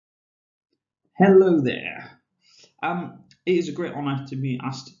Hello there. It is a great honour to be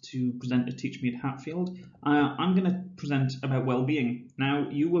asked to present at TeachMeet Hatfield. I'm going to present about well-being. Now,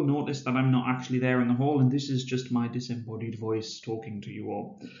 you will notice that I'm not actually there in the hall, and this is just my disembodied voice talking to you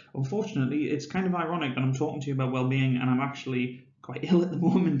all. Unfortunately, it's kind of ironic that I'm talking to you about well-being, and I'm actually quite ill at the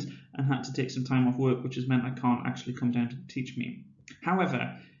moment and had to take some time off work, which has meant I can't actually come down to TeachMeet.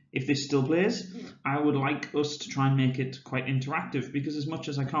 However, if this still plays, I would like us to try and make it quite interactive, because as much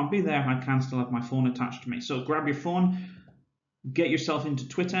as I can't be there, I can still have my phone attached to me. So grab your phone, get yourself into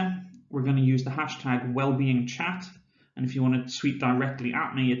Twitter. We're going to use the hashtag #WellbeingChat. And if you want to tweet directly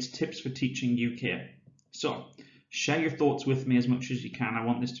at me, it's Tips for Teaching UK. So share your thoughts with me as much as you can. I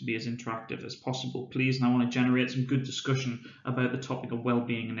want this to be as interactive as possible, please. And I want to generate some good discussion about the topic of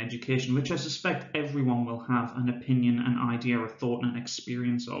well-being and education, which I suspect everyone will have an opinion, an idea, a thought, and an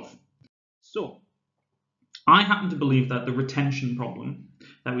experience of. So I happen to believe that the retention problem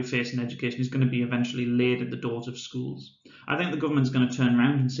that we face in education is going to be eventually laid at the doors of schools. I think the government's going to turn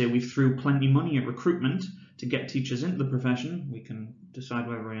around and say we threw plenty of money at recruitment to get teachers into the profession. We can decide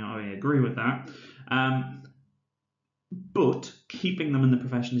whether or not I agree with that. But keeping them in the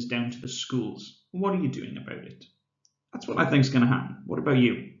profession is down to the schools. What are you doing about it? That's what I think is going to happen. What about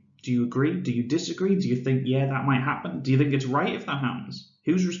you? Do you agree? Do you disagree? Do you think, yeah, that might happen? Do you think it's right if that happens?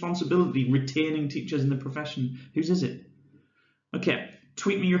 Whose responsibility retaining teachers in the profession? Whose is it? Okay,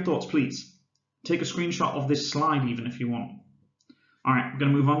 tweet me your thoughts, please. Take a screenshot of this slide even if you want. All right, I'm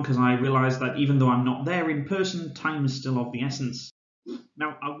going to move on because I realise that even though I'm not there in person, time is still of the essence.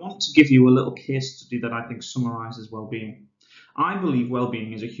 Now, I want to give you a little case study that I think summarises well-being. I believe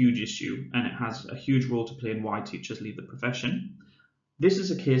well-being is a huge issue and it has a huge role to play in why teachers leave the profession. This is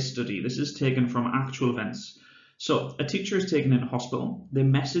a case study. This is taken from actual events. So, a teacher is taken into hospital. They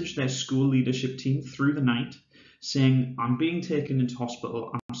message their school leadership team through the night saying, I'm being taken into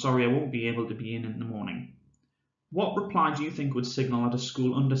hospital. I'm sorry, I won't be able to be in the morning. What reply do you think would signal that a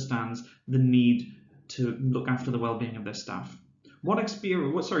school understands the need to look after the well-being of their staff? What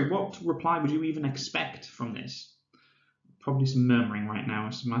reply would you even expect from this? Probably some murmuring right now,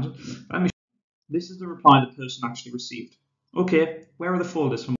 I imagine. This is the reply the person actually received. Okay, where are the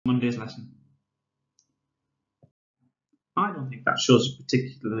folders for Monday's lesson? I don't think that shows a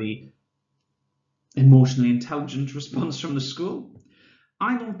particularly emotionally intelligent response from the school.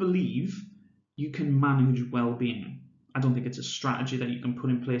 I don't believe you can manage well-being. I don't think it's a strategy that you can put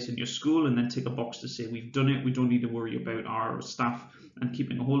in place in your school and then tick a box to say we've done it, we don't need to worry about our staff and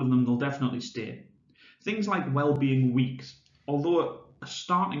keeping a hold of them, they'll definitely stay. Things like well-being weeks, although a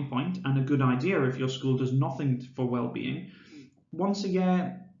starting point and a good idea if your school does nothing for well-being, once a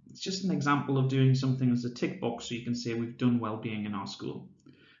year, it's just an example of doing something as a tick box so you can say we've done well-being in our school.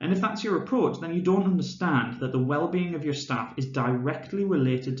 And if that's your approach, then you don't understand that the well-being of your staff is directly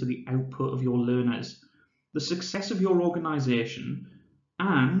related to the output of your learners, the success of your organisation,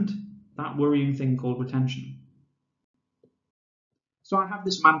 and that worrying thing called retention. So I have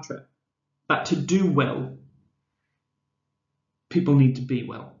this mantra that to do well, people need to be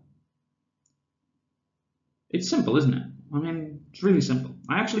well. It's simple, isn't it? I mean, it's really simple.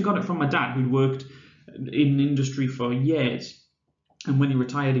 I actually got it from my dad, who'd worked in industry for years. And when he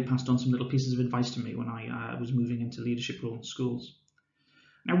retired, he passed on some little pieces of advice to me when I was moving into leadership role in schools.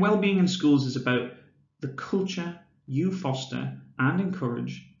 Now, well-being in schools is about the culture you foster and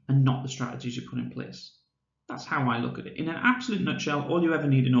encourage and not the strategies you put in place. That's how I look at it. In an absolute nutshell, all you ever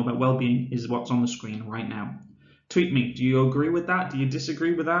need to know about well-being is what's on the screen right now. Tweet me. Do you agree with that? Do you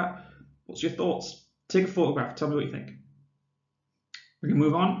disagree with that? What's your thoughts? Take a photograph. Tell me what you think. We can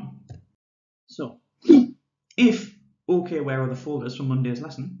move on. So, if okay, where are the folders for Monday's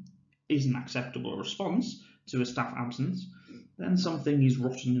lesson is an acceptable response to a staff absence, then something is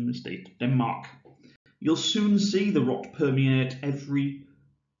rotten in the state of Denmark. You'll soon see the rot permeate every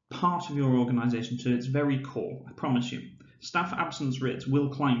part of your organisation to its very core, I promise you. Staff absence rates will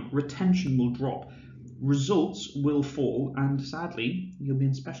climb, retention will drop, results will fall, and sadly, you'll be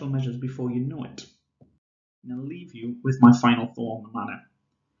in special measures before you know it. And I'll leave you with my final thought on the matter.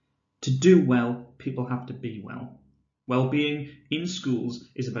 To do well, people have to be well. Well-being in schools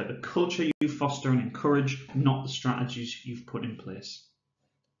is about the culture you foster and encourage, not the strategies you've put in place.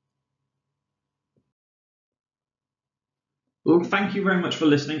 Well, thank you very much for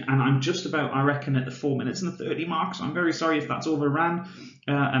listening, and I'm just about, I reckon, at the 4 minutes and the 30 mark, so I'm very sorry if that's overran,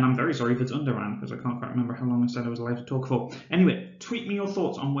 and I'm very sorry if it's underran, because I can't quite remember how long I said I was allowed to talk for. Anyway, tweet me your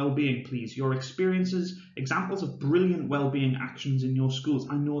thoughts on well-being, please, your experiences, examples of brilliant well-being actions in your schools.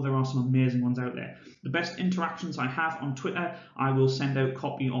 I know there are some amazing ones out there. The best interactions I have on Twitter, I will send out a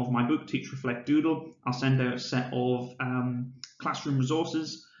copy of my book, Teach, Reflect, Doodle. I'll send out a set of classroom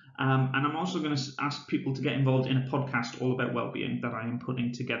resources. And I'm also going to ask people to get involved in a podcast all about wellbeing that I am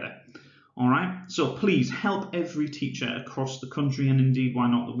putting together. All right, so please help every teacher across the country, and indeed, why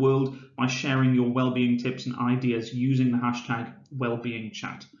not the world, by sharing your wellbeing tips and ideas using the hashtag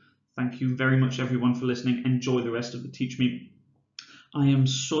 #WellbeingChat. Thank you very much, everyone, for listening. Enjoy the rest of the TeachMeet. I am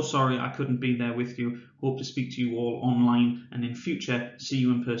so sorry I couldn't be there with you. Hope to speak to you all online, and in future, see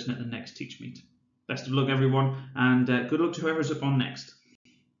you in person at the next TeachMeet. Best of luck, everyone, and good luck to whoever's up on next.